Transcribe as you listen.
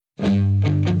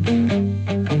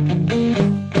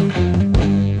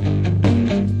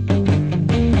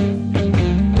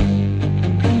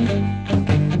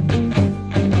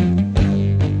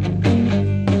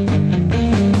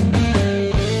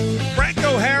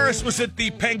Harris was at the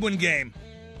Penguin game.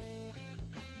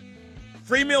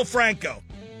 Freemiel Franco.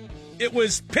 It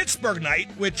was Pittsburgh night,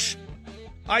 which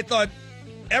I thought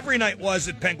every night was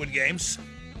at Penguin games.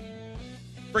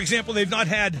 For example, they've not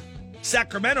had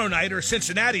Sacramento night or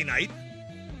Cincinnati night.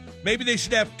 Maybe they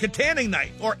should have Katanning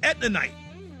night or Etna night.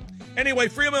 Anyway,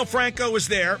 Freemiel Franco was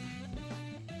there.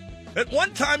 At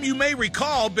one time, you may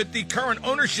recall, but the current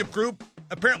ownership group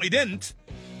apparently didn't.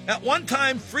 At one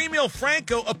time, Freemiel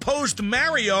Franco opposed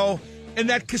Mario in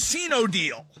that casino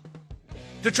deal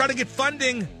to try to get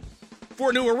funding for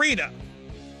a new arena,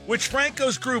 which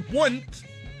Franco's group wouldn't.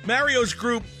 Mario's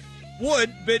group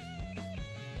would, but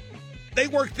they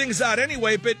worked things out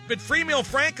anyway. But Freemiel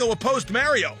Franco opposed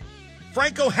Mario.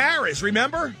 Franco Harris,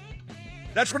 remember?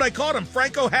 That's what I called him,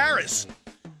 Franco Harris.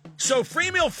 So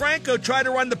Freemiel Franco tried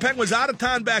to run the Penguins out of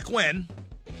town back when.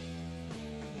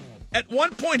 At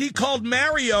one point, he called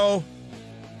Mario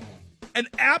an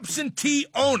absentee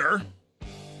owner,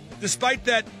 despite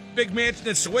that big mansion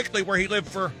in Sewickley where he lived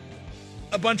for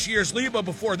a bunch of years, Lebo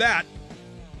before that.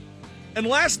 And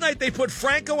last night, they put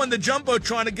Franco on the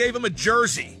Jumbotron and gave him a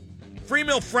jersey.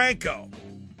 Freemiel Franco.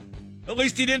 At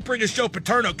least he didn't bring his Joe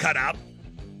Paterno cutout.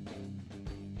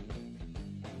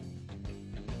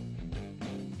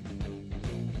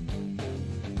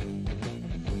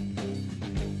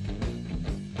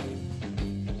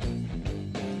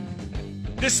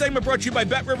 This segment brought to you by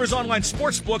BetRivers Online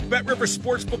Sportsbook. BetRivers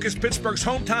Sportsbook is Pittsburgh's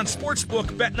hometown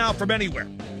sportsbook. Bet now from anywhere.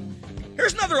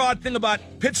 Here's another odd thing about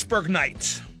Pittsburgh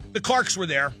nights. The Clarks were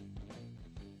there.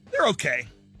 They're okay.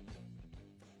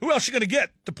 Who else you going to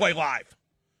get to play live?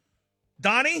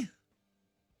 Donnie?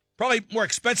 Probably more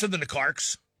expensive than the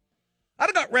Clarks. I'd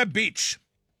have got Reb Beach.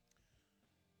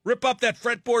 Rip up that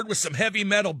fretboard with some heavy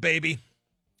metal, baby.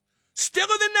 Still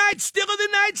of the night, still of the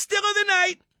night, still of the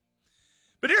night.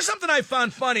 But here's something I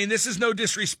found funny, and this is no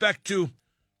disrespect to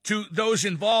those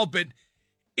involved, but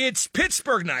it's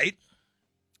Pittsburgh night.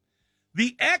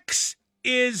 The X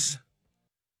is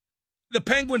the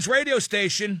Penguins radio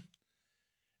station,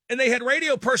 and they had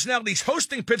radio personalities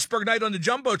hosting Pittsburgh night on the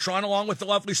Jumbotron, along with the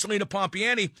lovely Selena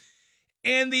Pompiani,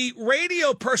 and the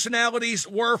radio personalities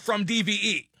were from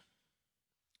DVE.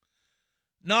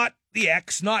 Not the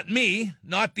X, not me,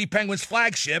 not the Penguins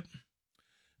flagship,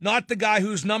 not the guy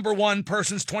who's number one,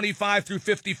 persons 25 through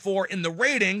 54 in the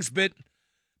ratings, but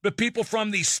people from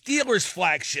the Steelers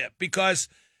flagship, because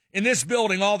in this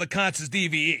building, all the cons is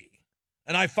DVE.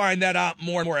 And I find that out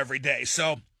more and more every day.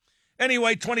 So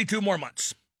anyway, 22 more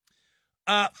months.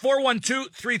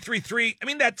 412-333. I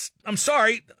mean, I'm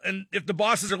sorry. And if the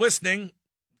bosses are listening,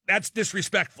 that's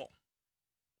disrespectful.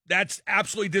 That's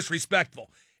absolutely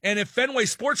disrespectful. And if Fenway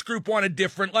Sports Group wanted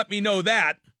different, let me know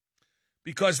that,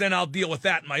 because then I'll deal with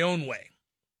that in my own way.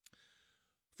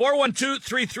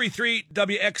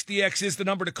 412-333-WXDX is the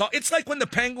number to call. It's like when the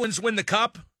Penguins win the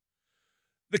cup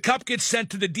gets sent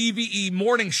to the DVE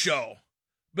morning show,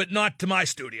 but not to my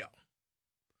studio,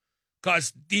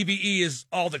 because DVE is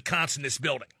all that counts in this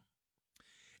building.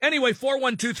 Anyway,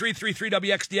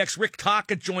 412-333-WXDX. Rick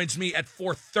Taka joins me at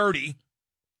 4:30.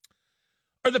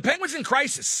 Are the Penguins in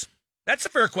crisis? That's a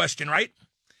fair question, right?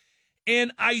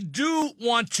 And I do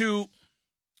want to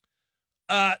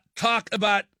talk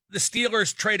about the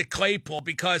Steelers' trade of Claypool,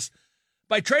 because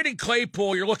by trading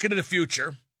Claypool, you're looking at the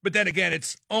future. But then again,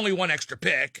 it's only one extra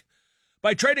pick.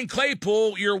 By trading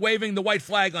Claypool, you're waving the white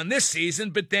flag on this season,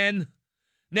 but then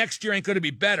next year ain't going to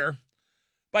be better.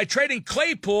 By trading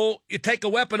Claypool, you take a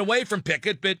weapon away from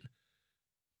Pickett, but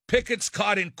Pickett's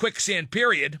caught in quicksand,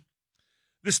 period.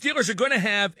 The Steelers are going to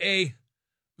have a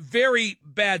very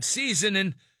bad season,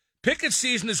 and Pickett's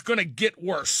season is going to get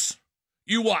worse.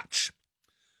 You watch.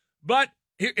 But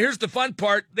here's the fun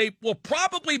part. They will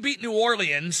probably beat New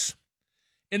Orleans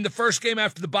in the first game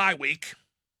after the bye week.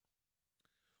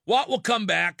 Watt will come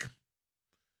back.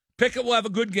 Pickett will have a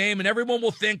good game, and everyone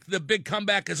will think the big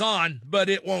comeback is on, but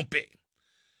it won't be.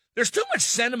 There's too much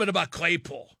sentiment about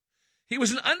Claypool. He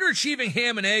was an underachieving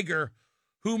ham and egger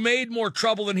who made more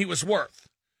trouble than he was worth.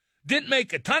 Didn't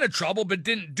make a ton of trouble, but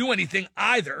didn't do anything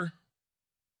either.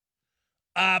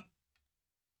 And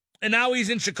now he's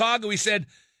in Chicago. He said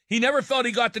he never felt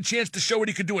he got the chance to show what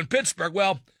he could do in Pittsburgh.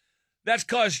 Well, that's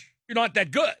because you're not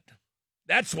that good.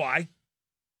 That's why.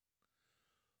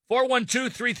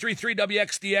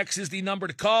 412-333-WXDX is the number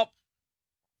to call.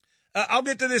 I'll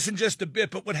get to this in just a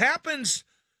bit, but what happens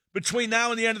between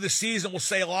now and the end of the season will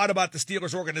say a lot about the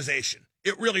Steelers organization.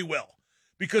 It really will.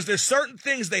 Because there's certain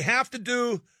things they have to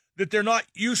do that they're not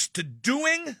used to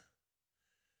doing,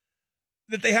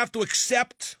 that they have to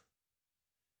accept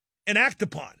and act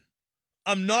upon.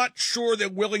 I'm not sure they're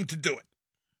willing to do it.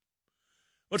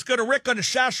 Let's go to Rick on the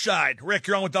south side. Rick,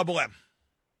 you're on with Double M.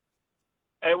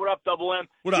 Hey, what up, Double M?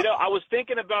 What up? You know, I was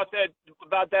thinking about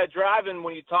that driving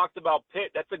when you talked about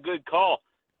Pitt. That's a good call.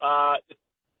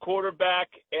 Quarterback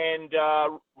and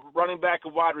running back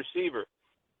and wide receiver.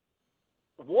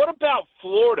 What about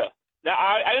Florida? Now,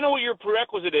 I don't know what your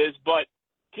prerequisite is, but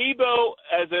Tebow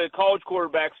as a college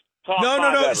quarterback's top five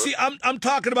No. ever. See, I'm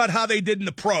talking about how they did in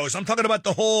the pros. I'm talking about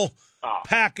the whole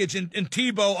package. And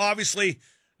Tebow obviously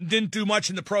didn't do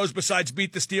much in the pros besides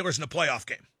beat the Steelers in the playoff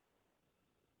game.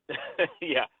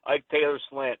 Yeah, like Taylor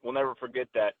Slant. We'll never forget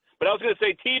that. But I was going to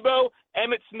say Tebow,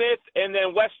 Emmitt Smith, and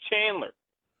then Wes Chandler.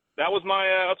 That was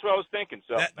that's what I was thinking.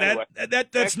 So anyway.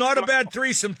 That's not a bad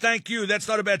threesome. Thank you. That's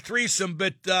not a bad threesome,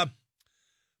 but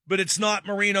it's not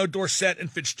Marino, Dorsett,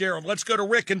 and Fitzgerald. Let's go to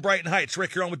Rick in Brighton Heights.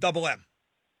 Rick, you're on with Double M.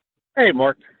 Hey,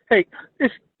 Mark. Hey,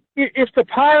 if the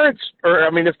Pirates,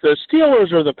 if the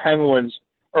Steelers or the Penguins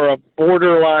are a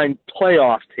borderline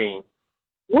playoff team,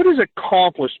 what is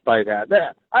accomplished by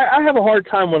that? I have a hard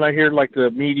time when I hear like the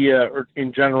media or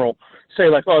in general say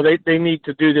like, oh, they need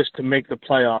to do this to make the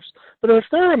playoffs. But if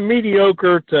they're a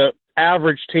mediocre to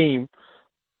average team,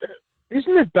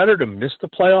 isn't it better to miss the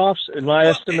playoffs? In my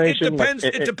estimation,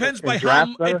 it depends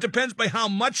by how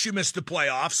much you miss the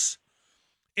playoffs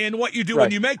and what you do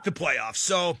when you make the playoffs.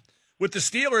 So with the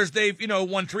Steelers, they've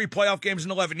won 3 playoff games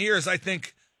in 11 years. I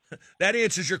think that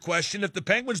answers your question. If the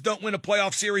Penguins don't win a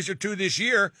playoff series or 2 this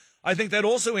year, I think that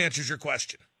also answers your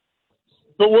question.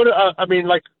 But what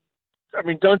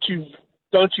don't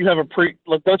you have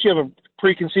a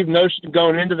preconceived notion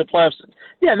going into the playoffs?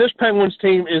 Yeah, this Penguins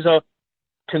team is a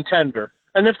contender,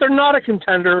 and if they're not a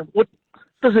contender, what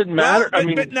does it matter?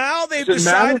 But now they've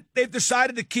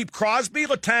decided to keep Crosby,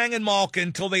 Letang, and Malkin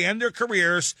until they end their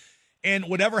careers, and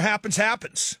whatever happens,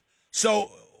 happens.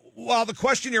 So while the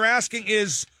question you're asking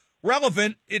is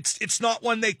relevant, it's not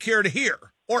one they care to hear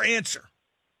or answer.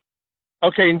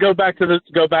 Okay, and go back to the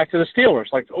Steelers.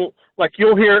 Like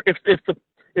you'll hear if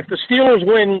the Steelers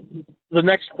win the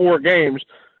next 4 games,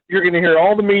 you're going to hear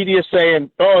all the media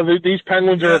saying, "Oh, these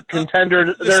Penguins are a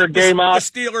contender. They're a game out." The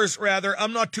Steelers, rather.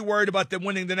 I'm not too worried about them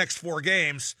winning the next 4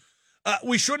 games.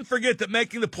 We shouldn't forget that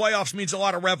making the playoffs means a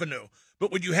lot of revenue.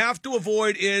 But what you have to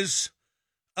avoid is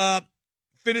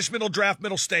finish middle, draft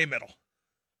middle, stay middle.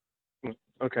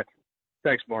 Okay.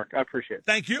 Thanks, Mark. I appreciate it.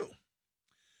 Thank you.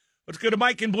 Let's go to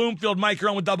Mike in Bloomfield. Mike, you're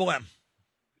on with Double M.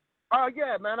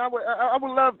 Yeah, man. I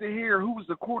would love to hear who was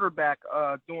the quarterback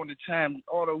during the time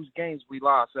all those games we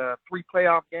lost. 3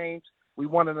 playoff games we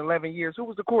won in 11 years. Who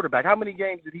was the quarterback? How many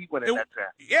games did he win at that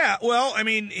time? Yeah, well,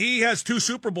 he has 2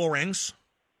 Super Bowl rings.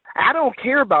 I don't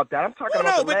care about that. I'm talking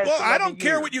about the last I don't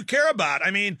care years. what you care about.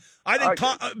 I think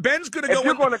Ben's going to go.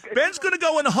 Ben's going to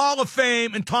go in the Hall of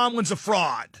Fame, and Tomlin's a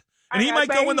fraud, and he might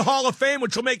go in the Hall of Fame,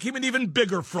 which will make him an even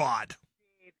bigger fraud.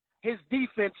 His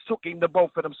defense took him to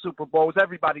both of them Super Bowls.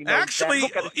 Everybody knows Actually,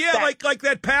 that. yeah, like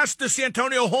that pass to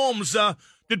Santonio Holmes.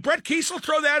 Did Brett Kiesel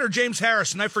throw that or James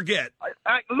Harrison? I forget.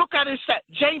 Look at his stat.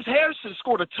 James Harrison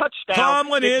scored a touchdown.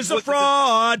 Tomlin is a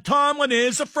fraud. Tomlin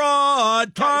is a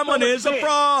fraud. Tomlin is a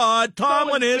fraud.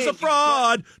 Tomlin is a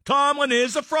fraud. Tomlin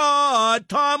is a fraud.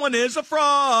 Tomlin is a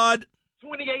fraud.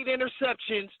 28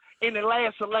 interceptions in the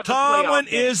last 11 Tomlin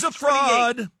playoff is a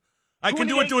fraud. I can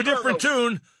do it to a different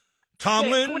tune.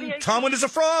 Tomlin is a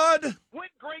fraud. What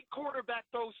great quarterback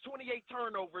throws 28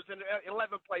 turnovers in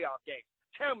 11 playoff games?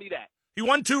 Tell me that. He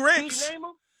won 2 rings. Can you name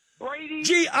him? Brady.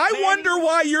 Gee, I Manning. wonder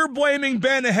why you're blaming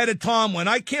Ben ahead of Tomlin.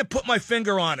 I can't put my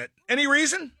finger on it. Any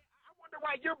reason? I wonder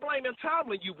why you're blaming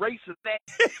Tomlin, you racist.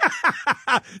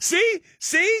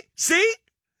 See?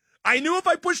 I knew if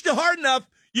I pushed you hard enough,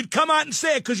 you'd come out and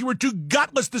say it because you were too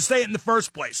gutless to say it in the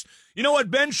first place. You know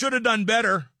what? Ben should have done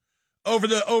better over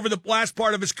the last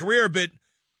part of his career, but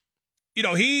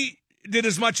he did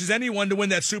as much as anyone to win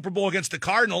that Super Bowl against the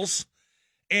Cardinals.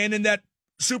 And in that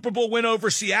Super Bowl win over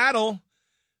Seattle,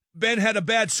 Ben had a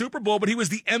bad Super Bowl, but he was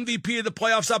the MVP of the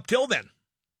playoffs up till then.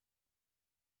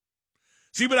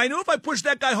 See, but I knew if I pushed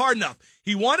that guy hard enough,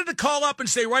 he wanted to call up and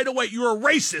say right away, you're a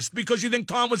racist because you think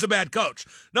Tom was a bad coach.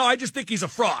 No, I just think he's a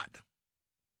fraud.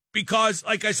 Because,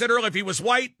 like I said earlier, if he was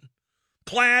white,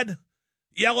 plaid,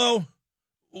 yellow,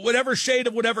 whatever shade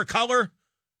of whatever color,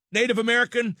 Native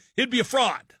American, he'd be a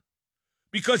fraud.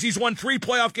 Because he's won 3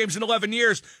 playoff games in 11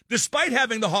 years, despite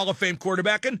having the Hall of Fame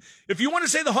quarterback. And if you want to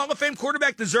say the Hall of Fame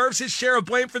quarterback deserves his share of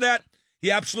blame for that,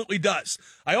 he absolutely does.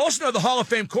 I also know the Hall of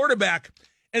Fame quarterback,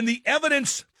 and the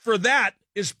evidence for that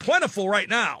is plentiful right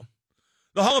now.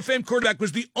 The Hall of Fame quarterback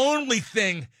was the only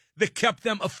thing that kept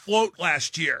them afloat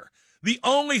last year. The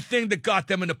only thing that got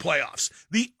them into playoffs.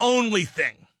 The only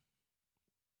thing.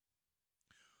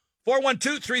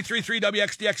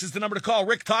 412-333-WXDX is the number to call.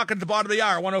 Rick talking at the bottom of the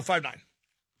hour, 1059.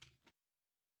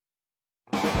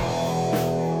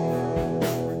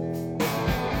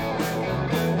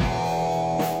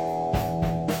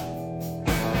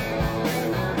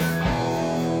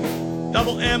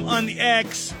 Double M on the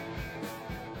X.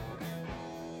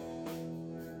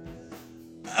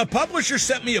 A publisher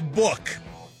sent me a book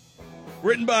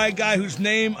written by a guy whose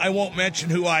name I won't mention,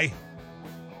 who I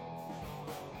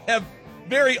have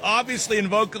very obviously and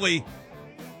vocally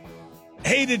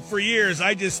hated for years.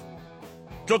 I just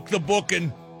took the book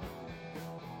and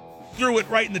threw it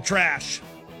right in the trash.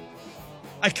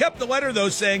 I kept the letter, though,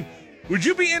 saying, would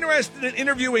you be interested in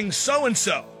interviewing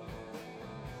so-and-so?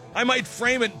 I might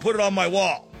frame it and put it on my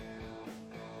wall.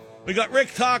 We got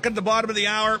Rick talking at the bottom of the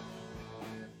hour.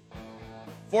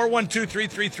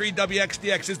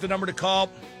 412-333-WXDX is the number to call.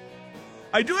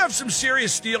 I do have some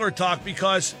serious Steeler talk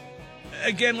because,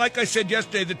 again, like I said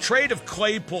yesterday, the trade of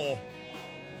Claypool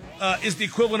is the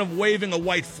equivalent of waving a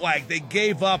white flag. They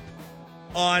gave up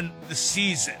on the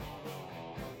season.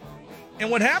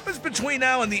 And what happens between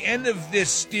now and the end of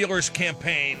this Steelers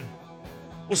campaign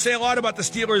will say a lot about the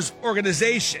Steelers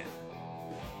organization.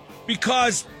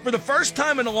 Because for the first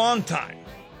time in a long time,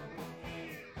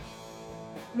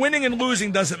 winning and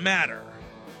losing doesn't matter.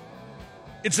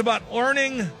 It's about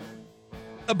learning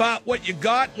about what you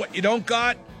got, what you don't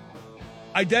got,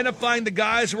 identifying the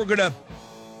guys who are going to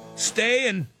stay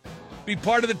and be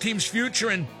part of the team's future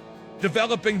and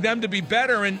developing them to be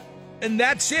better, and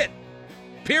that's it.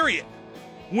 Period.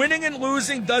 Winning and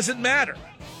losing doesn't matter.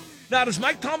 Now, does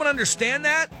Mike Tomlin understand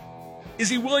that? Is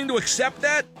he willing to accept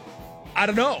that? I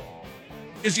don't know.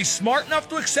 Is he smart enough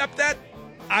to accept that?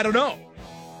 I don't know.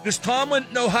 Does Tomlin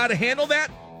know how to handle that?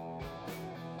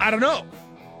 I don't know.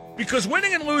 Because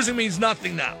winning and losing means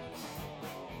nothing now.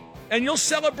 And you'll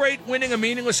celebrate winning a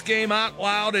meaningless game out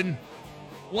loud and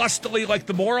lustily like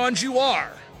the morons you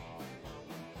are.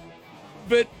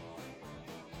 But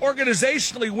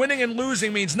organizationally, winning and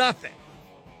losing means nothing.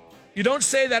 You don't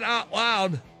say that out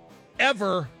loud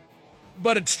ever,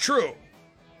 but it's true.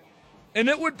 And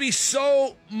it would be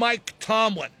so Mike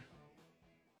Tomlin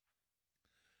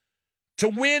to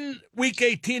win Week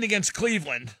 18 against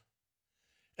Cleveland,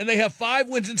 and they have 5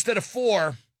 wins instead of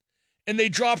 4, and they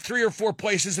drop 3 or 4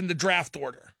 places in the draft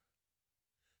order.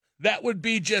 That would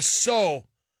be just so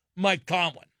Mike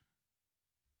Tomlin.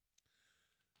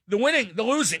 The winning, the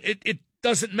losing, it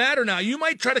doesn't matter now. You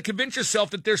might try to convince yourself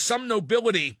that there's some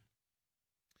nobility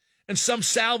and some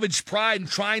salvage pride in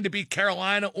trying to beat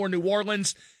Carolina or New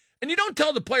Orleans. And you don't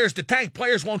tell the players to tank.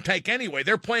 Players won't tank anyway.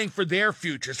 They're playing for their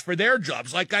futures, for their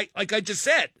jobs, like I just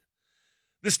said.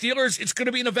 The Steelers, it's going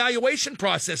to be an evaluation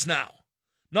process now.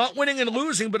 Not winning and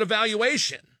losing, but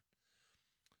evaluation.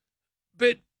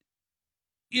 But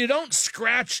you don't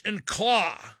scratch and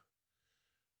claw.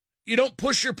 You don't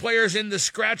push your players in the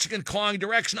scratching and clawing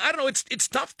direction. I don't know. It's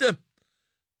tough to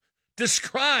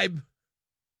describe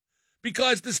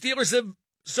because the Steelers have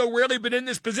so rarely been in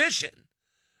this position.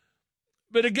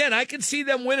 But again, I can see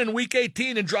them winning Week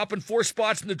 18 and dropping 4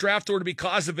 spots in the draft order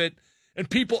because of it, and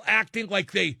people acting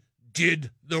like they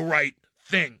did the right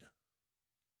thing.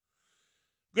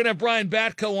 We're going to have Brian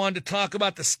Batko on to talk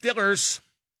about the Steelers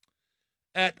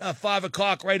at 5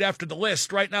 o'clock right after the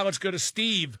list. Right now, let's go to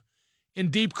Steve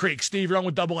in Deep Creek. Steve, you're on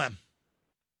with Double M.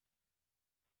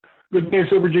 Good day,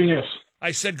 Super Genius.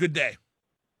 I said good day.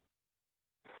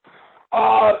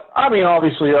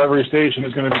 Obviously every station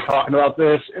is going to be talking about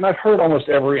this, and I've heard almost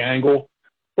every angle.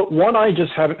 But one I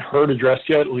just haven't heard addressed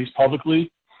yet, at least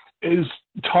publicly, is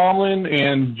Tomlin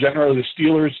and generally the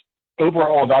Steelers'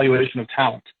 overall evaluation of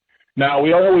talent. Now,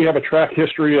 we already have a track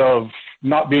history of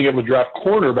not being able to draft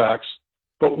quarterbacks,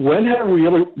 but when have we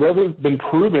really been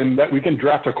proven that we can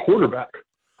draft a quarterback?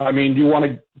 I mean, do you want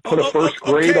to put a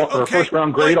first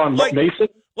round grade on Mason?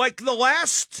 Like the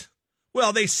last,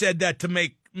 well, they said that to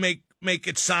make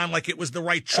it sound like it was the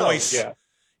right choice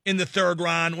in the 3rd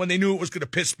round when they knew it was going to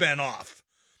piss Ben off.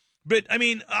 But I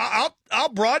mean, I'll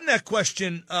broaden that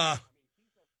question,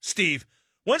 Steve.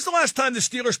 When's the last time the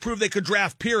Steelers proved they could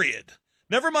draft? Period.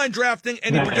 Never mind drafting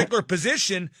any particular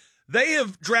position. They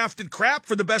have drafted crap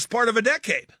for the best part of a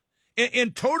decade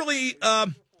and totally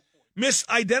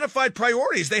misidentified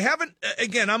priorities. They haven't.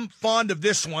 Again, I'm fond of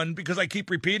this one because I keep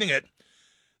repeating it.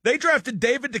 They drafted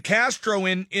David DeCastro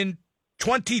in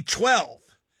 2012.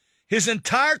 His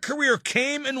entire career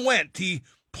came and went. He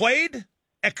played,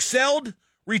 excelled,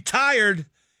 retired,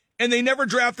 and they never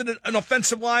drafted an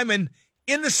offensive lineman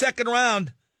in the 2nd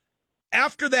round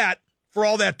after that for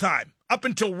all that time. Up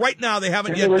until right now, they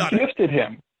haven't yet done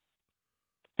it.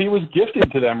 He was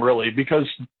gifted to them, really, because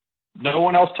no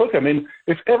one else took him. And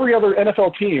if every other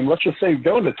NFL team, let's just say,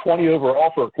 going to 20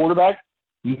 overall for a quarterback,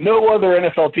 no other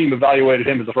NFL team evaluated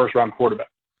him as a first-round quarterback.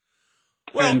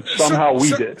 Well, and somehow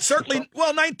we did. Certainly,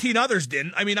 well, 19 others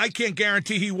didn't. I mean, I can't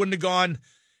guarantee he wouldn't have gone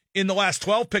in the last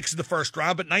 12 picks of the first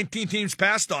round, but 19 teams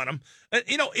passed on him.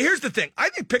 You know, here's the thing. I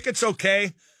think Pickett's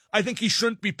okay. I think he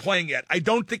shouldn't be playing yet. I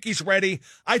don't think he's ready.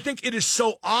 I think it is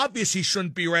so obvious he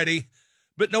shouldn't be ready,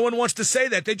 but no one wants to say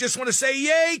that. They just want to say,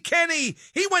 yay, Kenny.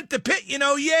 He went to Pitt, you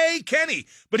know, yay, Kenny.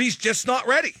 But he's just not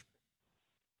ready.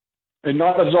 And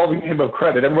not absolving him of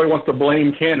credit. Everybody wants to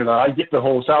blame Canada. I get the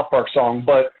whole South Park song,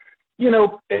 but, you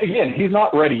know, again, he's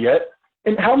not ready yet.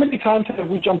 And how many times have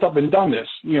we jumped up and done this?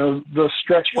 You know, the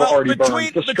stretch for Artie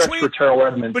Burns, the stretch for Terrell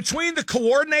Edmonds. Between the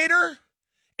coordinator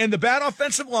and the bad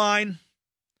offensive line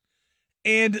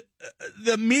and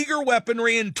the meager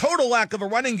weaponry and total lack of a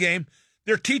running game,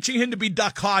 they're teaching him to be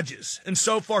Duck Hodges. And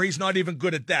so far, he's not even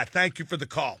good at that. Thank you for the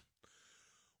call.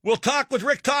 We'll talk with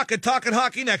Rick Tocchet, Talking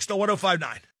Hockey, next on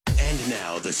 105.9. And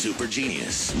now the super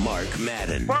genius, Mark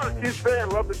Madden. Mark, huge fan.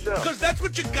 Love the show. Because that's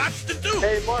what you got to do.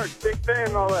 Hey, Mark, big fan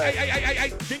and all that. I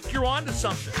think you're on to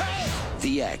something.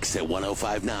 The X at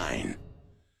 105.9.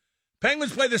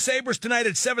 Penguins play the Sabres tonight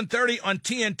at 7:30 on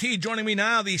TNT. Joining me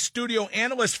now, the studio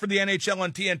analyst for the NHL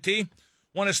on TNT.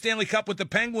 Won a Stanley Cup with the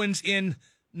Penguins in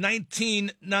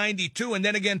 1992, and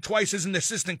then again twice as an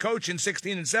assistant coach in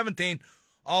 16 and 17.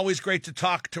 Always great to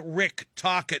talk to Rick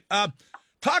Tocchet.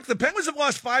 The Penguins have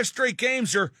lost 5 straight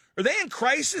games. Are they in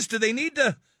crisis? Do they need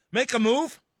to make a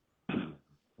move?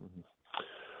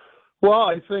 Well,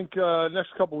 I think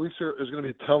next couple of weeks is going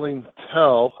to be telling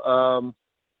tell.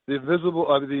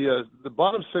 The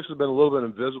bottom 6 have been a little bit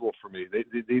invisible for me.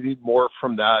 They need more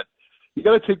from that. You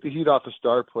got to take the heat off the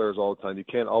star players all the time. You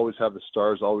can't always have the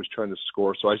stars always trying to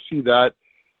score. So I see that.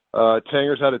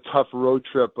 Tanger's had a tough road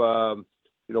trip.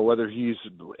 You know, whether he's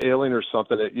ailing or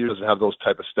something, he doesn't have those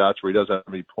type of stats where he doesn't have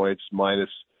any points. I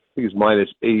think he's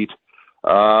 -8.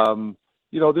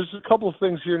 You know, there's a couple of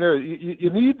things here and there. You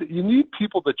need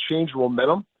people to change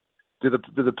momentum. Do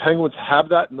the Penguins have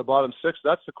that in the bottom 6?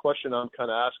 That's the question I'm kind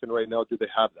of asking right now. Do they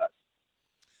have that?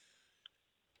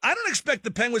 I don't expect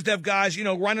the Penguins to have guys, you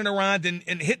know, running around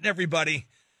and hitting everybody,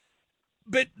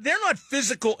 but they're not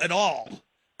physical at all.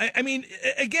 I mean,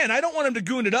 again, I don't want them to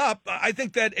goon it up. I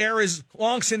think that era is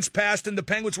long since passed, and the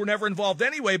Penguins were never involved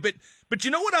anyway. But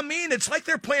you know what I mean? It's like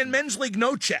they're playing men's league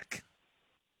no check.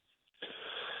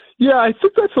 Yeah, I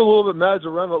think that's a little bit mad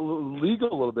around the league a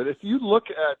little bit. If you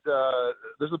look at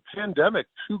there's a pandemic,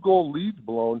 2-goal leads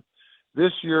blown.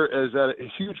 This year is at a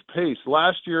huge pace.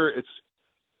 Last year,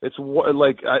 it's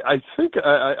like I think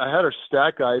I had our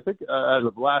stat guy. I think as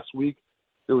of last week,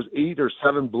 there was 8 or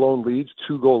 7 blown leads,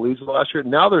 2-goal leads last year.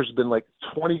 Now there's been like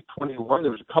 20, 21.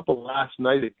 There was a couple last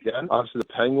night again. Obviously the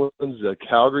Penguins,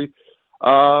 Calgary.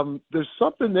 There's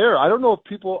something there. I don't know if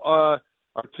people are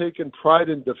taking pride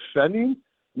in defending.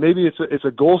 Maybe it's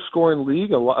a goal-scoring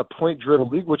league, a point-driven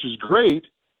league, which is great.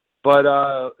 But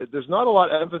there's not a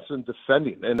lot of emphasis in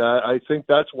defending, and I think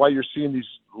that's why you're seeing these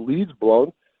leads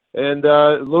blown, and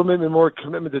a little bit more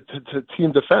commitment to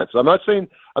team defense. I'm not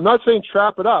saying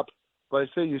trap it up, but I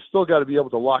say you still got to be able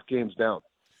to lock games down.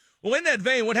 Well, in that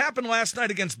vein, what happened last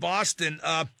night against Boston?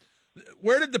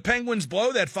 Where did the Penguins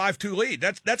blow that 5-2 lead?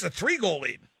 That's a 3-goal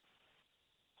lead.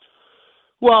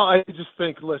 Well, I just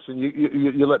think, listen,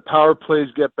 you let power plays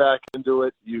get back into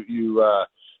it. You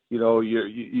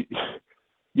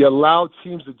allow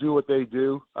teams to do what they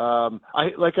do.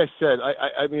 Like I said,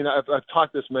 I mean, I've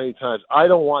talked this many times. I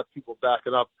don't want people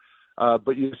backing up,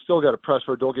 but you still got to press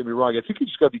for it. Don't get me wrong. I think you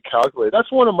just got to be calculated.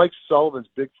 That's one of Mike Sullivan's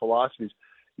big philosophies.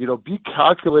 You know, be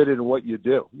calculated in what you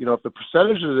do. You know, if the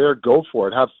percentage is there, go for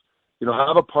it. Have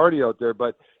a party out there.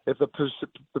 But if the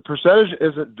percentage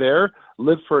isn't there,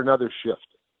 live for another shift.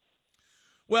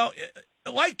 Well,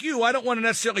 like you, I don't want to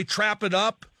necessarily trap it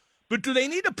up, but do they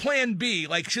need a plan B?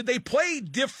 Like, should they play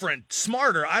different,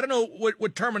 smarter? I don't know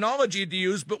what terminology to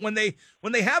use, but when they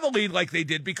have a lead like they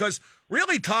did, because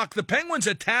really, the Penguins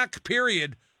attack,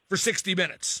 period, for 60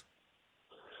 minutes.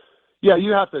 Yeah,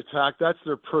 you have to attack. That's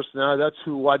their personality. That's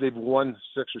why they've won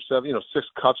 6 or 7, 6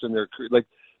 cups in their career. Like,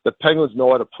 the Penguins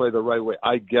know how to play the right way.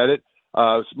 I get it.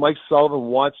 Mike Sullivan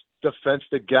wants defense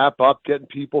to gap up, getting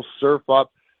people surf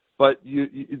up. But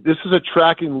this is a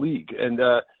tracking league, and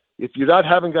if you're not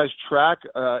having guys track,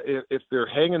 if they're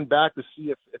hanging back to see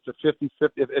if it's a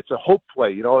 50-50, if it's a hope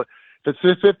play, if it's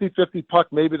a 50-50 puck,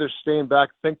 maybe they're staying back,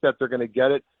 think that they're going to get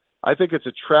it. I think it's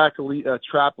a track league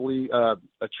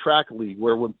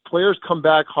where when players come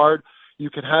back hard, you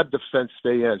can have defense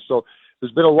stay in. So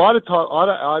there's been a lot of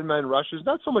odd man rushes,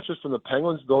 not so much just from the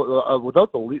Penguins, though,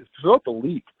 throughout the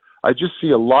league. I just see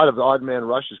a lot of odd man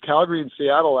rushes. Calgary and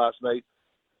Seattle last night.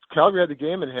 Calgary had the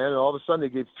game in hand, and all of a sudden they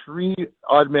gave 3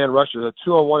 odd man rushes, a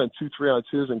 2-on-1 and 2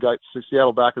 3-on-2s, and got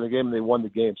Seattle back in the game, and they won the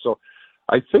game. So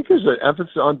I think there's an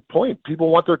emphasis on point. People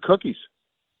want their cookies.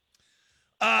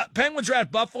 Penguins are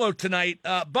at Buffalo tonight.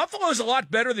 Buffalo's a lot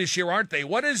better this year, aren't they?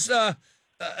 What has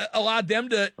allowed them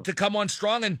to come on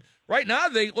strong? And right now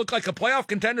they look like a playoff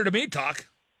contender to me, Talk.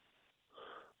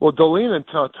 Well, Dahlin and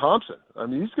Thompson. I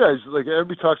mean, these guys, like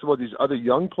everybody talks about these other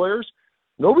young players.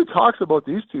 Nobody talks about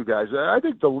these two guys. I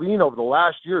think Dahlin over the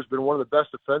last year has been one of the best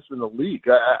defensemen in the league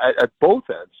at both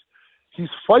ends. He's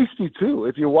feisty too.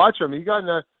 If you watch him, he got in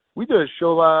a. We did a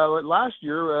show last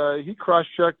year. He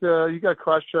cross-checked. He got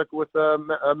cross-checked with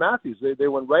Matthews. They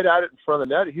went right at it in front of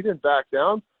the net. He didn't back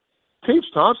down. Tage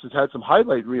Thompson's had some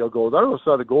highlight reel goals. I don't know if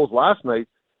you saw the goals last night.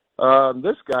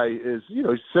 This guy is, he's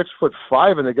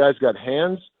 6'5", and the guy's got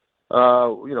hands.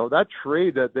 That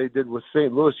trade that they did with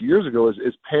St. Louis years ago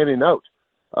is panning out.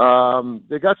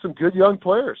 They got some good young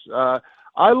players.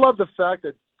 I love the fact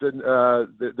that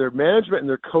their management and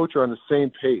their coach are on the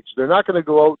same page. They're not going to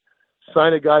go out,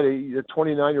 sign a guy to a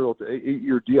 29-year-old to an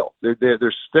 8-year deal.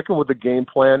 They're sticking with the game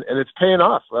plan, and it's paying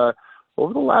off.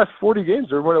 Over the last 40 games,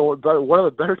 they're one of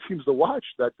the better teams to watch,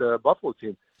 that Buffalo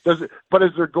team. But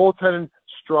is their goaltending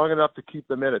strong enough to keep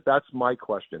them in it? That's my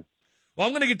question. Well,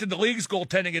 I'm going to get to the league's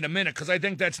goaltending in a minute because I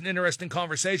think that's an interesting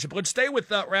conversation. But let's stay with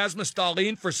Rasmus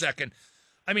Dahlin for a second.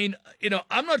 I mean,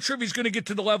 I'm not sure if he's going to get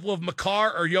to the level of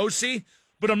Makar or Yossi,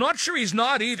 but I'm not sure he's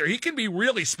not either. He can be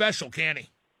really special, can he?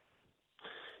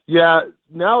 Yeah,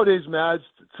 nowadays, Mads,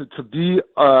 to be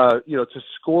to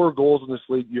score goals in this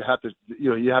league, you have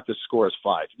to score as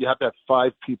 5. You have to have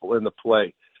 5 people in the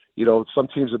play. Some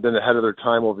teams have been ahead of their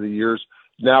time over the years.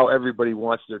 Now everybody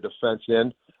wants their defense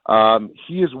in.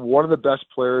 He is one of the best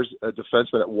players,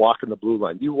 defenseman, at walking the blue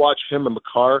line. You watch him and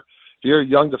Makar. If you're a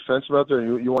young defenseman out there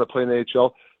and you want to play in the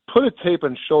AHL, put a tape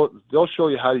and they'll show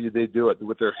you how they do it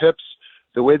with their hips,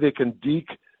 the way they can deke.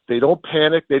 They don't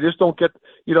panic. They just don't get,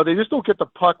 the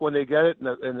puck when they get it, and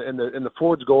the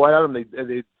forwards go at them. And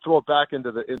they throw it back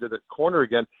into the corner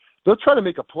again. They'll try to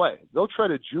make a play. They'll try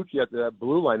to juke you at that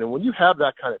blue line. And when you have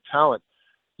that kind of talent,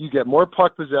 you get more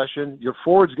puck possession. Your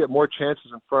forwards get more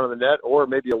chances in front of the net, or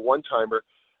maybe a one-timer.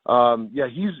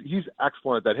 He's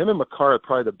excellent at that. Him and Makar are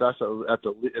probably the best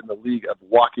in the league at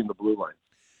walking the blue line.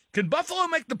 Can Buffalo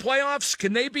make the playoffs?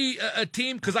 Can they be a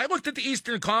team? Because I looked at the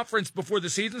Eastern Conference before the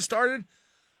season started.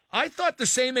 I thought the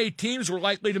same 8 teams were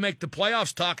likely to make the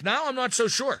playoffs. Talk. Now I'm not so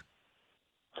sure.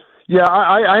 Yeah,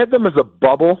 I had them as a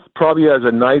bubble, probably as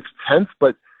a 9th, 10th,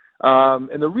 but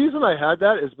and the reason I had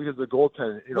that is because of the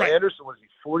goaltending. Right. Anderson was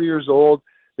 40 years old.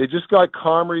 They just got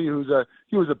Comrie,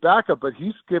 he was a backup, but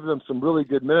he's given them some really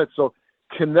good minutes. So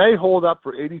can they hold up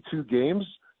for 82 games?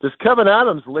 Does Kevin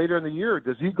Adams later in the year,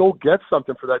 does he go get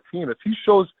something for that team? If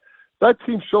that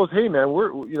team shows, hey man,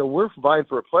 we're vying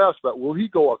for a playoff spot, will he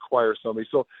go acquire somebody?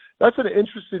 So that's an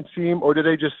interesting team, or do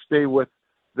they just stay with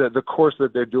the course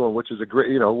that they're doing, which is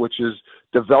which is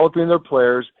developing their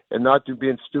players and not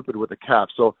being stupid with the cap.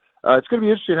 So it's going to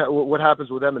be interesting what happens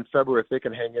with them in February if they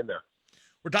can hang in there.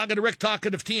 We're talking to Rick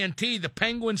Tocchet of TNT. The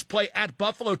Penguins play at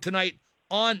Buffalo tonight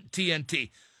on TNT.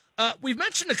 We've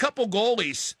mentioned a couple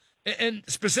goalies, and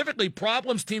specifically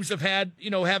problems teams have had,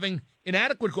 having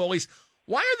inadequate goalies.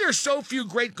 Why are there so few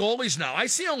great goalies now? I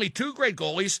see only 2 great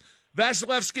goalies,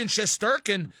 Vasilevsky and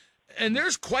Shesterkin, and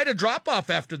there's quite a drop-off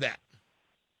after that.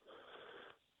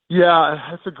 Yeah,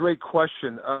 that's a great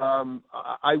question.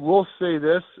 I will say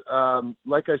this.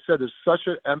 Like I said, there's such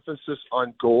an emphasis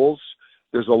on goals.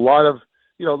 There's a lot of,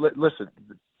 listen,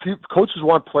 coaches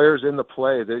want players in the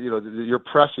play. You're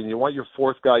pressing. You want your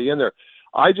 4th guy in there.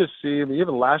 I just see,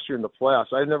 even last year in the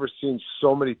playoffs, I've never seen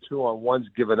so many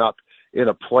 2-on-1s given up in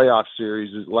a playoff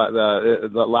series as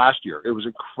last year. It was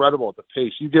incredible at the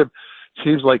pace. You give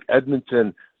teams like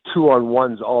Edmonton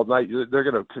 2-on-1s all night, they're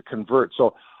going to convert.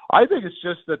 So I think it's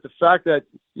just that the fact that,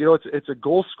 it's a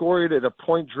goal-scoring and a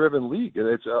point-driven league, and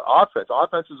it's offense.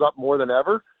 Offense is up more than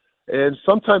ever, and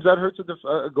sometimes that hurts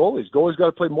goalies. Goalies got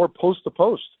to play more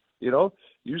post-to-post,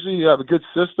 Usually you have a good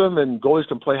system, and goalies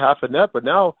can play half a net, but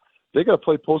now they got to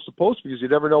play post-to-post because you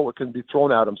never know what can be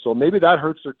thrown at them. So maybe that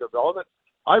hurts their development.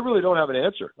 I really don't have an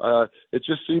answer. It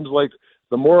just seems like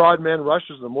the more odd man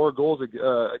rushes, the more goals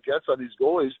against on these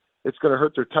goalies, it's going to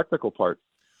hurt their technical part.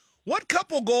 What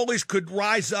couple goalies could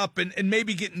rise up and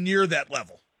maybe get near that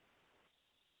level?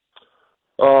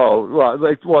 Oh,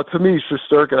 well, to me,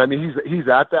 Shesterkin, he's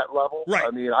at that level. Right.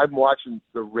 I'm watching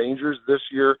the Rangers this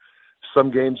year, some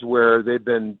games where they've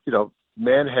been,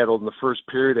 manhandled in the first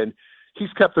period, and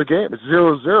he's kept their game. It's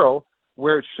 0-0,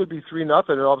 where it should be 3-0,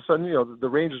 and all of a sudden, the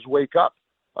Rangers wake up.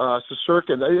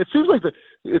 Shesterkin. It seems like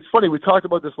it's funny. We talked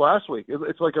about this last week.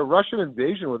 It's like a Russian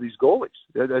invasion with these goalies.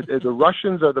 The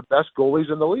Russians are the best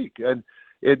goalies in the league, and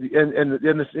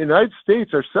the United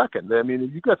States are second. I mean,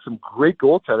 you've got some great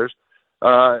goaltenders,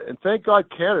 and thank God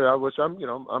Canada, which I'm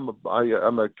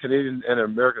a Canadian and an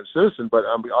American citizen, but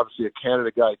I'm obviously a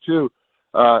Canada guy too.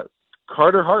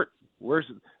 Carter Hart,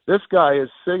 this guy is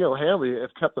single-handedly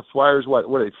have kept the Flyers what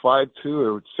are they 5-2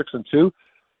 or 6-2?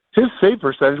 His save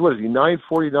percentage, what is he,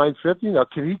 940, 950? Now,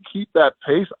 can he keep that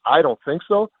pace? I don't think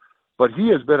so, but he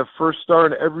has been a first star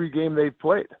in every game they've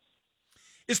played.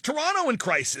 Is Toronto in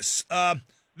crisis?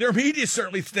 Their media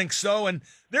certainly thinks so, and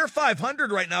they're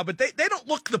 500 right now, but they don't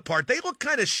look the part. They look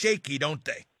kind of shaky, don't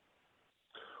they?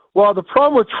 Well, the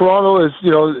problem with Toronto is,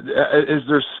 is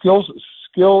their skill.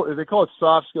 They call it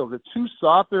soft skills. They're too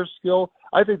soft, their skill.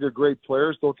 I think they're great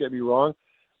players, don't get me wrong.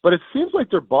 But it seems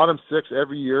like they're bottom six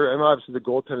every year, and obviously the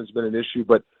goaltending has been an issue,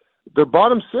 but they're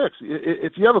bottom six.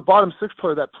 If you have a bottom six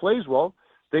player that plays well,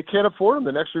 they can't afford him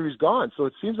the next year he's gone. So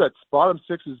it seems that bottom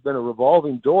six has been a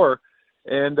revolving door,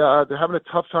 and they're having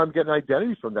a tough time getting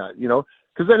identity from that,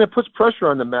 because then it puts pressure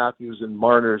on the Matthews and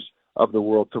Marners of the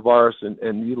world, Tavares and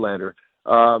Nylander.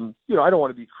 I don't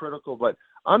want to be critical, but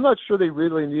I'm not sure they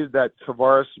really needed that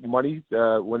Tavares money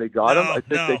when they got him. I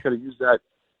think they could have used that.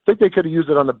 I think they could have used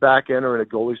it on the back end or in a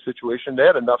goalie situation. They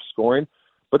had enough scoring,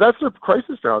 but that's their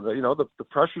crisis now. The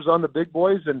pressure's on the big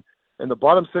boys, and the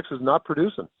bottom six is not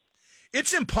producing.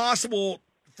 It's impossible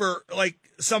for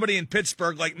somebody in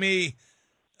Pittsburgh like me,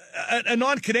 a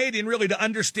non-Canadian, really to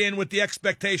understand what the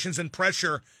expectations and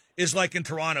pressure is like in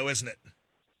Toronto, isn't it?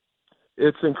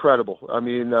 It's incredible. I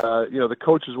mean, the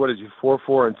coach is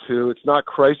 4-4-2. It's not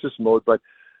crisis mode, but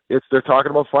they're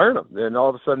talking about firing him. And all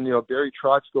of a sudden, Barry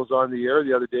Trotz goes on the air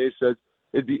the other day, said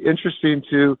it'd be interesting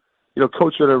to,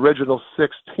 coach an original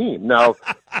six team. Now,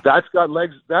 that's got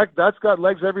legs. That's got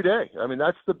legs every day. I mean,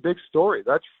 that's the big story.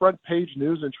 That's front page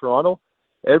news in Toronto.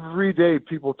 Every day,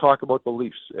 people talk about the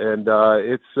Leafs, and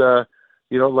it's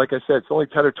like I said, it's only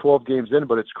 10 or 12 games in,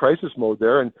 but it's crisis mode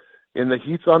there, and the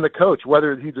heat's on the coach,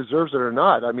 whether he deserves it or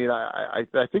not. I mean, I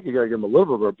think you got to give him a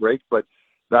little bit of a break, but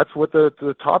that's what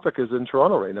the topic is in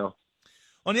Toronto right now.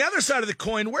 On the other side of the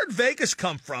coin, where'd Vegas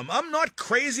come from? I'm not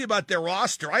crazy about their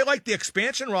roster. I like the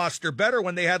expansion roster better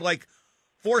when they had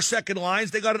 4 second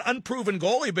lines. They got an unproven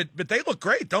goalie, but they look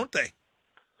great, don't they?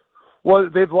 Well,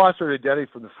 they've lost their identity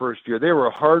from the first year. They were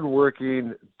a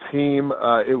hard-working team.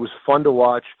 It was fun to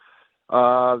watch.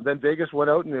 Then Vegas went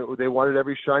out and they wanted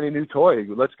every shiny new toy.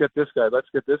 Let's get this guy. Let's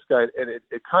get this guy. And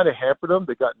it kind of hampered them.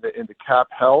 They got into cap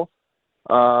hell.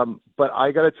 But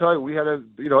I got to tell you, we had at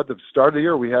the start of the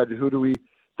year, we had who do we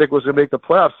think was going to make the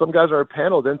playoffs? Some guys on our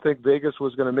panel didn't think Vegas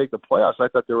was going to make the playoffs. I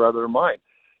thought they were out of their mind.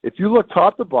 If you look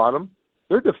top to bottom,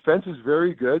 their defense is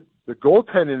very good. The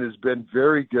goaltending has been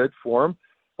very good for them.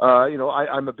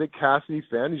 I'm a big Cassidy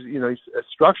fan. He's a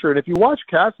structure. And if you watch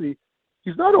Cassidy,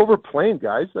 he's not overplaying,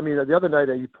 guys. I mean, the other night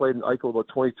he played in Eichel about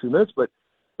 22 minutes, but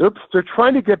they're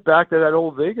trying to get back to that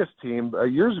old Vegas team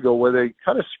years ago where they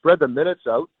kind of spread the minutes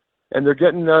out, and they're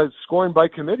getting scoring by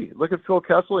committee. Look at Phil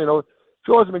Kessel.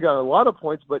 Phil hasn't been getting a lot of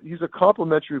points, but he's a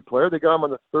complimentary player. They got him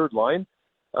on the third line,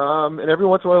 and every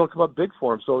once in a while he'll come up big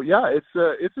for him. So, yeah, it's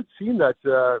a team that,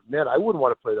 I wouldn't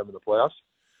want to play them in the playoffs.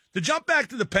 To jump back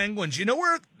to the Penguins, you know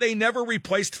where they never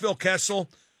replaced Phil Kessel?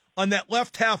 On that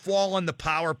left half wall on the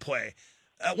power play.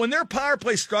 When their power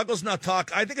play struggles, I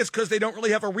think it's because they don't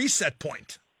really have a reset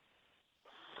point.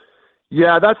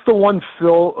 Yeah, that's the one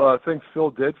thing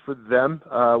Phil did for them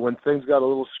when things got a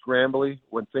little scrambly,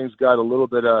 when things got a little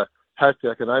bit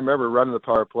hectic. And I remember running the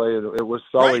power play, and it was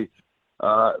Sully.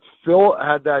 Right. Phil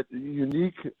had that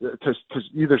unique to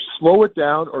either slow it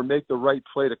down or make the right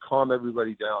play to calm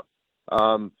everybody down.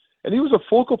 And he was a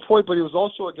focal point, but he was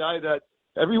also a guy that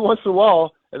every once in a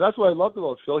while, and that's what I loved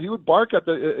about Phil. He would bark at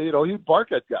he'd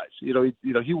bark at guys. He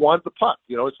wanted the puck.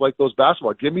 It's like those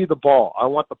basketball. Give me the ball. I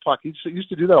want the puck. He used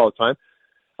to do that all the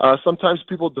time. Sometimes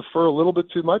people defer a little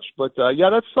bit too much, but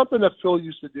that's something that Phil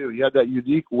used to do. He had that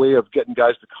unique way of getting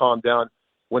guys to calm down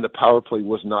when the power play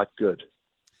was not good.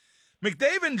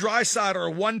 McDavid and Draisaitl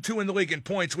are 1-2 in the league in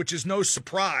points, which is no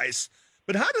surprise.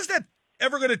 But how does that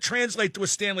ever going to translate to a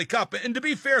Stanley Cup? And to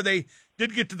be fair, they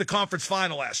did get to the conference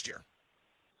final last year.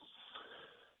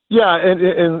 Yeah, and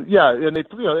they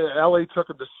LA took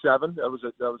them to 7. That was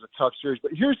a tough series.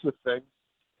 But here's the thing: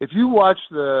 if you watch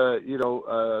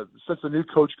since the new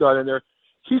coach got in there,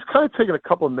 he's kind of taken a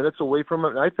couple of minutes away from it,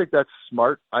 and I think that's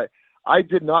smart. I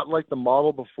did not like the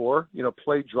model before.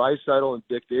 Play Draisaitl and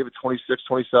Dick David 26,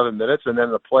 27 minutes, and then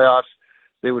in the playoffs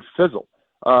they would fizzle.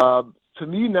 To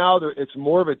me now, it's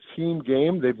more of a team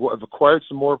game. They've acquired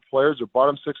some more players. Their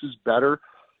bottom six is better.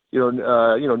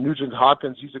 Nugent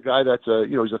Hopkins, he's a guy that's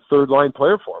he's a third line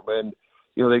player for him. And,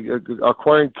 they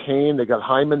acquiring Kane, they got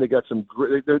Hyman, they got some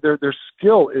grit. Their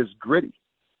skill is gritty.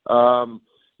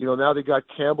 Now they got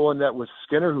Campbell in net with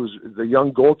Skinner, who's the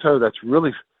young goaltender that's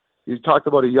really, you talked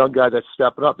about a young guy that's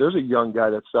stepping up. There's a young guy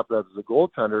that's stepping up as a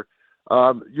goaltender.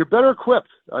 You're better equipped.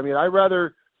 I mean, I'd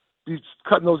rather be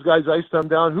cutting those guys' ice time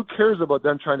down. Who cares about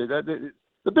them trying to,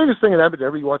 the biggest thing in Edmonton,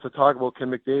 everybody wants to talk about, can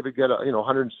McDavid get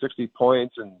 160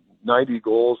 points and 90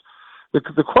 goals?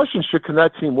 The question can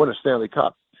that team win a Stanley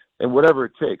Cup, and whatever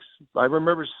it takes. I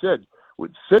remember Sid,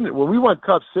 when we won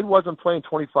Cup, Sid wasn't playing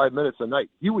 25 minutes a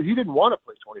night. He didn't want to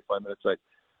play 25 minutes a night,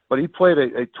 but he played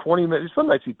a 20-minute. Some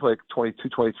nights he played 22,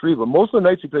 23, but most of the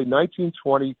nights he played 19,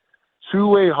 20,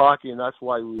 two-way hockey, and that's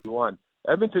why we won.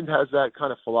 Edmonton has that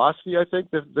kind of philosophy, I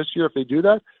think, this year. If they do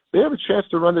that, they have a chance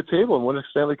to run the table and win a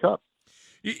Stanley Cup.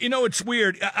 It's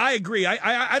weird. I agree.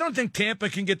 I don't think Tampa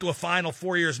can get to a final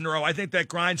 4 years in a row. I think that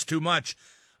grinds too much.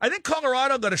 I think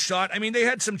Colorado got a shot. I mean, they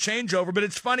had some changeover, but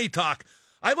it's funny talk.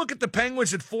 I look at the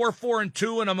Penguins at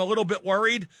 4-4-2, and I'm a little bit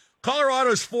worried.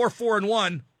 Colorado's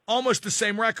 4-4-1, almost the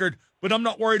same record, but I'm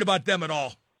not worried about them at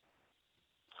all.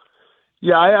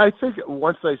 Yeah, I think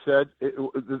once I said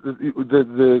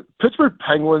the Pittsburgh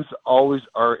Penguins always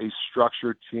are a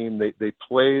structured team. They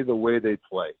play the way they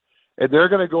play, and they're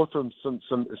going to go through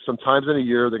some times in a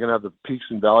year. They're going to have the peaks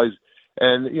and valleys.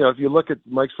 And if you look at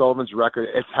Mike Sullivan's record,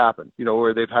 it's happened.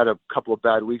 Where they've had a couple of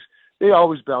bad weeks. They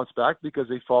always bounce back because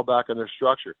they fall back on their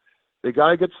structure. They got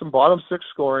to get some bottom six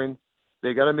scoring.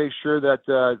 They got to make sure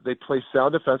that they play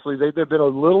sound defensively. They've been a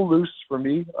little loose for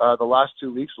me the last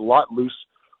 2 weeks, a lot loose.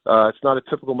 It's not a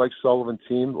typical Mike Sullivan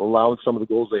team allowing some of the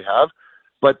goals they have,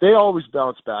 but they always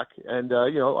bounce back. And,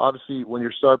 obviously when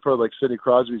your star pro like Sidney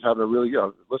Crosby's having a really,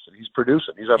 listen, he's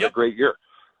producing. He's having a great year.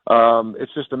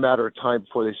 It's just a matter of time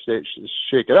before they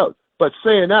shake it out. But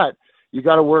saying that, you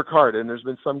got to work hard. And there's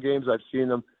been some games I've seen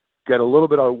them get a little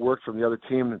bit of work from the other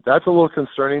team. That's a little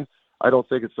concerning. I don't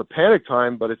think it's a panic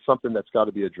time, but it's something that's got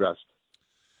to be addressed.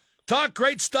 Talk,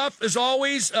 great stuff as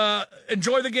always.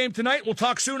 Enjoy the game tonight. We'll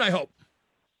talk soon, I hope.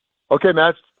 Okay,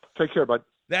 Matt. Take care, bud.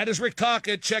 That is Rick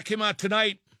Tocchet. Check him out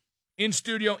tonight.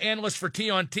 In-studio analyst for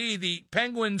TNT. The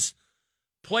Penguins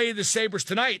play the Sabres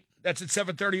tonight. That's at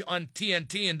 7:30 on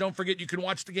TNT. And don't forget, you can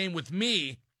watch the game with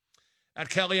me at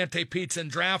Caliente Pizza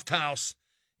and Draft House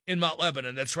in Mount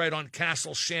Lebanon. That's right on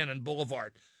Castle Shannon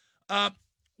Boulevard.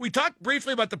 We talked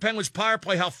briefly about the Penguins power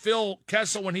play, how Phil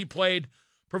Kessel, when he played,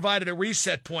 provided a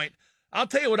reset point. I'll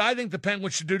tell you what I think the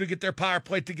Penguins should do to get their power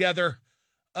play together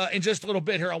in just a little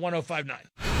bit here on 105.9.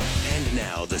 And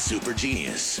now the super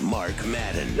genius, Mark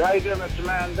Madden. How you doing, Mr.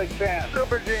 Madden? Big fan.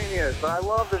 Super genius. I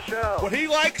love the show. What he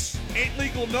likes ain't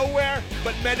legal nowhere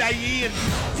but Medellin.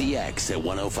 The X at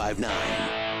 105.9.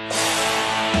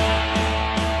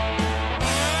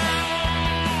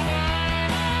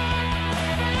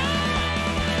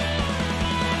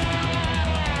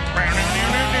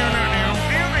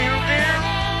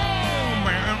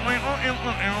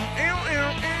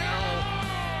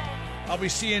 I'll be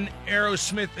seeing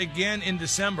Aerosmith again in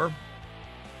December.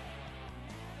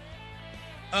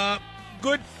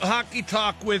 Good hockey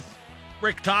talk with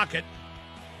Rick Tocchet.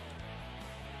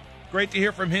 Great to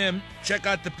hear from him. Check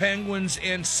out the Penguins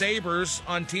and Sabres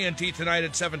on TNT tonight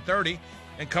at 7:30.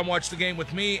 And come watch the game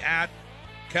with me at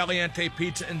Caliente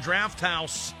Pizza and Draft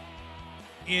House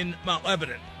in Mount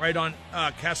Lebanon, right on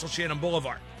Castle Shannon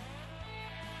Boulevard.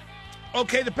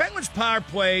 Okay, the Penguins' power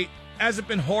play hasn't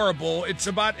been horrible. It's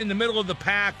about in the middle of the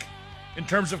pack in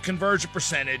terms of conversion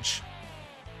percentage.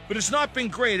 But it's not been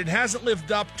great. It hasn't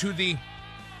lived up to the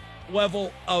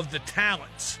level of the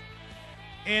talents.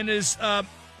 And as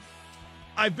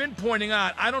I've been pointing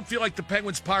out, I don't feel like the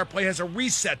Penguins' power play has a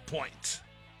reset point.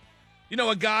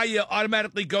 A guy you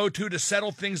automatically go to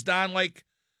settle things down like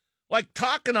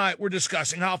Talk and I were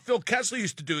discussing, how Phil Kessel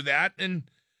used to do that, and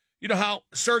how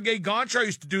Sergei Gonchar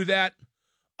used to do that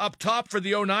up top for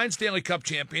the 2009 Stanley Cup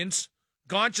champions,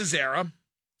 Gonchar's era.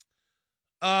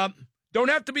 Don't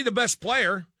have to be the best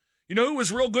player. Who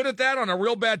was real good at that on a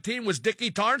real bad team was Dickie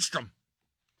Tarnstrom.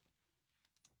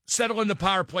 Settling the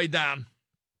power play down.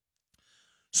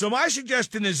 So my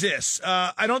suggestion is this.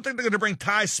 I don't think they're going to bring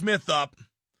Ty Smith up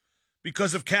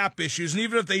because of cap issues. And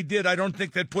even if they did, I don't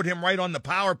think they'd put him right on the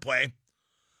power play.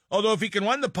 Although if he can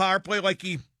run the power play like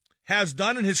he has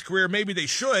done in his career, maybe they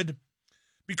should.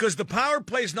 Because the power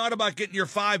play is not about getting your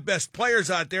 5 best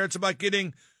players out there. It's about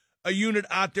getting a unit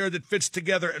out there that fits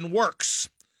together and works.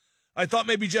 I thought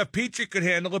maybe Jeff Petrie could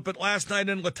handle it, but last night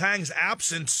in Letang's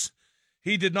absence,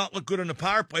 he did not look good on the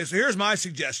power play. So here's my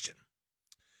suggestion.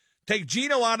 Take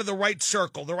Gino out of the right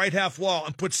circle, the right half wall,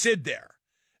 and put Sid there.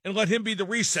 and let him be the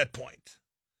reset point.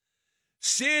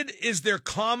 Sid is their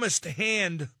calmest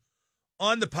hand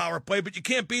on the power play, but you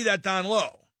can't be that down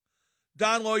low.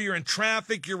 Down low, you're in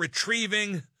traffic, you're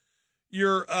retrieving,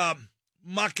 you're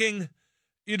mucking.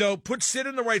 Put Sid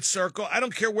in the right circle. I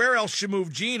don't care where else you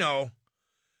move Gino,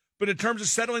 but in terms of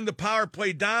settling the power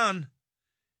play down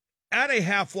at a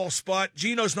half-wall spot,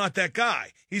 Gino's not that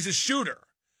guy. He's a shooter.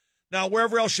 Now,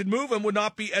 wherever else you'd move him would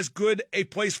not be as good a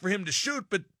place for him to shoot,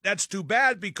 but that's too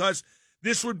bad because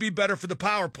this would be better for the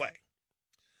power play.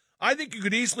 I think you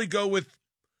could easily go with,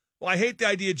 I hate the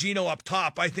idea of Gino up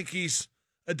top. I think he's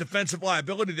a defensive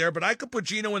liability there, but I could put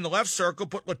Gino in the left circle,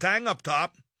 put Letang up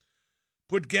top,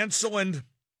 put Gensel and,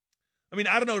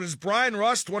 I don't know, does Brian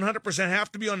Rust 100%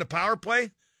 have to be on the power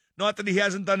play? Not that he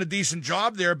hasn't done a decent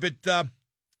job there, but,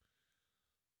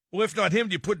 if not him,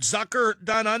 do you put Zucker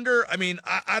down under?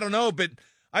 I don't know, but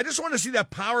I just want to see that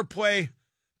power play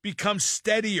become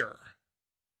steadier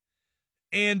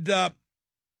and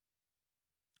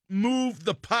move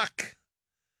the puck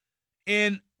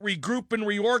and regroup and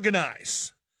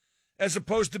reorganize as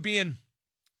opposed to being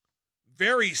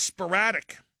very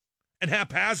sporadic and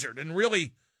haphazard and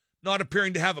really not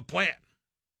appearing to have a plan.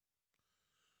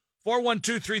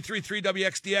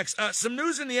 412-333-WXDX. Some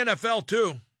news in the NFL,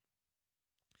 too.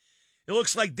 It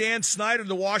looks like Dan Snyder,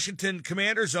 the Washington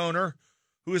Commanders owner,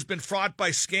 who has been fraught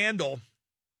by scandal,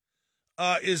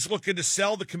 is looking to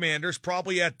sell the Commanders,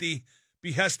 probably at the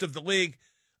behest of the league.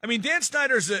 Dan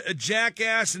Snyder's a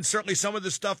jackass, and certainly some of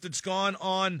the stuff that's gone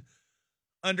on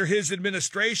under his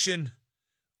administration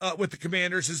with the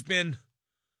Commanders has been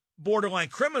borderline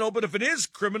criminal. But if it is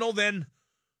criminal, then,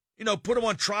 put him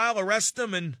on trial, arrest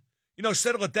him, and,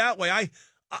 settle it that way.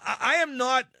 I am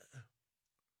not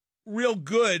real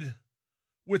good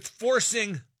with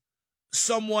forcing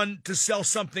someone to sell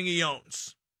something he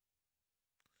owns.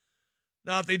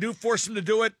 Now, if they do force him to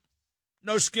do it,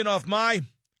 no skin off my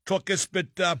tuchus,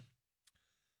 but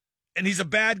and he's a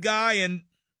bad guy, and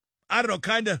I don't know,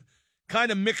 kind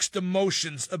of mixed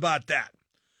emotions about that.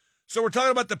 So we're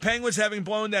talking about the Penguins having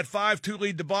blown that 5-2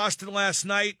 lead to Boston last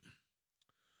night.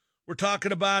 We're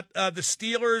talking about the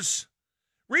Steelers.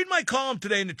 Read my column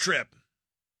today in the Trib,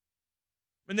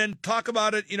 and then talk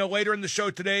about it, later in the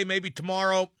show today, maybe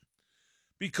tomorrow,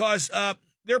 because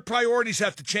their priorities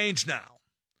have to change now.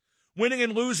 Winning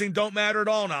and losing don't matter at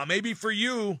all now. Maybe for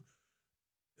you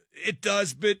it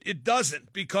does, but it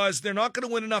doesn't, because they're not going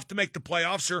to win enough to make the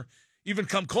playoffs or even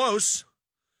come close.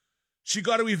 So you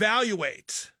got to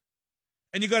evaluate,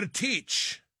 and you got to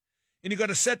teach, and you got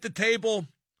to set the table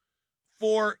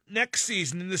for next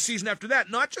season and the season after that,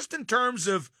 not just in terms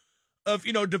of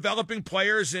developing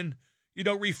players and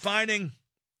refining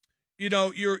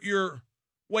your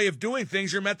way of doing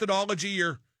things, your methodology,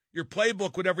 your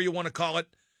playbook, whatever you want to call it.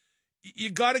 You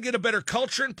got to get a better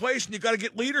culture in place, and you got to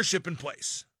get leadership in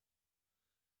place.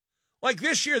 Like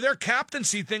this year, their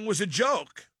captaincy thing was a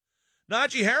joke.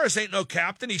 Najee Harris ain't no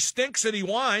captain. He stinks and he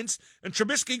whines, and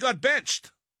Trubisky got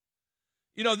benched.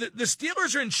 The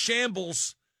Steelers are in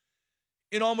shambles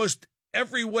in almost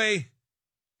every way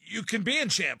you can be in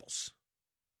shambles.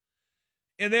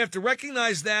 And they have to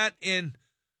recognize that and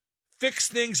fix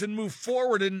things and move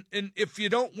forward. And if you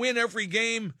don't win every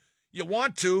game you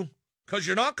want to, because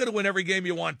you're not going to win every game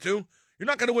you want to, you're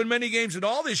not going to win many games at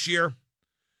all this year,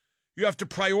 you have to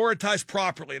prioritize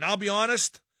properly. And I'll be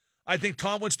honest, I think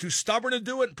Tomlin's too stubborn to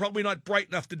do it and probably not bright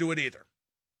enough to do it either.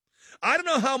 I don't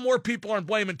know how more people aren't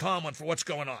blaming Tomlin for what's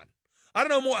going on. I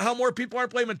don't know how more people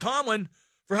aren't blaming Tomlin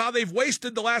for how they've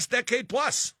wasted the last decade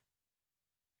plus.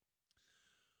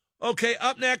 Okay,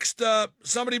 up next,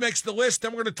 somebody makes the list.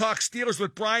 Then we're going to talk Steelers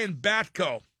with Brian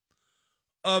Batko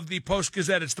of the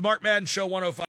Post-Gazette. It's the Mark Madden Show, 105.